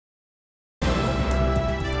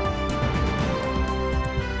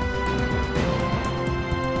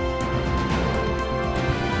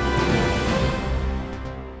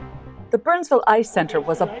Burnsville Ice Center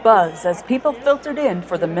was abuzz as people filtered in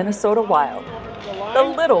for the Minnesota Wild. The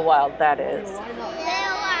Little Wild, that is. Little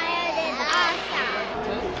Wild is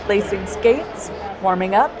awesome. Lacing skates,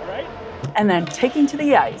 warming up, and then taking to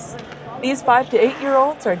the ice. These 5 to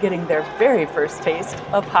 8-year-olds are getting their very first taste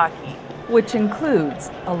of hockey, which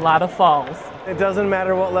includes a lot of falls. It doesn't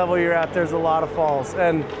matter what level you're at, there's a lot of falls.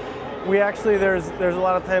 And we actually, there's a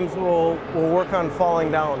lot of times we'll work on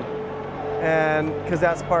falling down, and because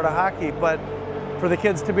that's part of hockey. But for the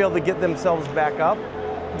kids to be able to get themselves back up,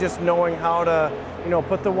 just knowing how to,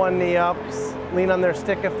 put the one knee up, lean on their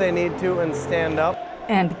stick if they need to, and stand up.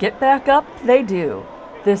 And get back up they do.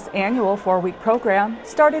 This annual 4-week program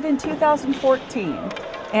started in 2014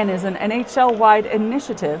 and is an NHL-wide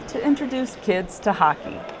initiative to introduce kids to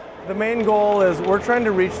hockey. The main goal is we're trying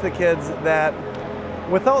to reach the kids that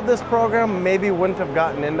without this program maybe wouldn't have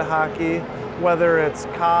gotten into hockey, whether it's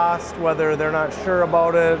cost, whether they're not sure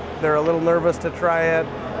about it, they're a little nervous to try it,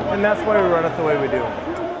 and that's why we run it the way we do.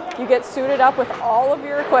 You get suited up with all of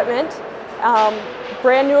your equipment,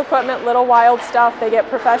 brand new equipment, Little Wild stuff. They get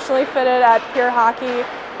professionally fitted at Pure Hockey,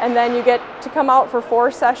 and then you get to come out for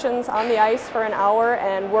 4 sessions on the ice for an hour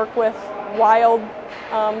and work with Wild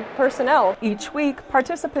personnel. Each week,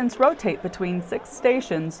 participants rotate between 6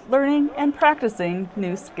 stations, learning and practicing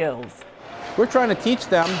new skills. We're trying to teach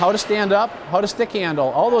them how to stand up, how to stick handle,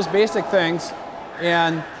 all those basic things,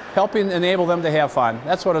 and helping enable them to have fun.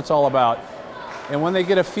 That's what it's all about. And when they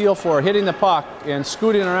get a feel for hitting the puck and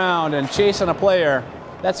scooting around and chasing a player,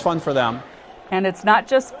 that's fun for them. And it's not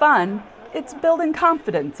just fun, it's building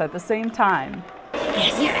confidence at the same time.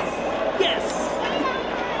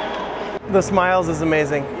 The smiles is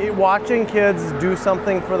amazing. Watching kids do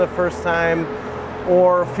something for the first time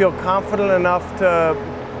or feel confident enough to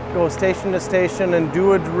go station to station and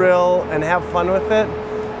do a drill and have fun with it,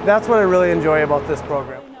 that's what I really enjoy about this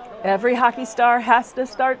program. Every hockey star has to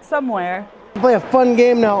start somewhere. Play a fun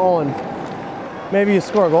game now, Owen. Maybe you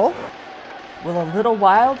score a goal? Will a Little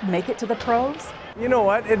Wild make it to the pros? You know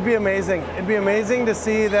what? It'd be amazing. It'd be amazing to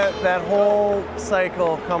see that whole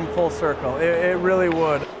cycle come full circle. It really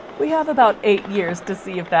would. We have about 8 years to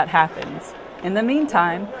see if that happens. In the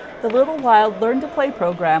meantime, the Little Wild Learn to Play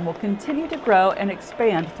program will continue to grow and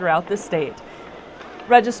expand throughout the state.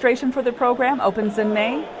 Registration for the program opens in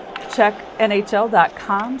May. Check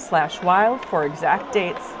nhl.com/wild for exact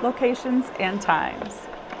dates, locations, and times.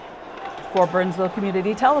 For Burnsville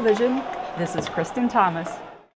Community Television, this is Kristen Thomas.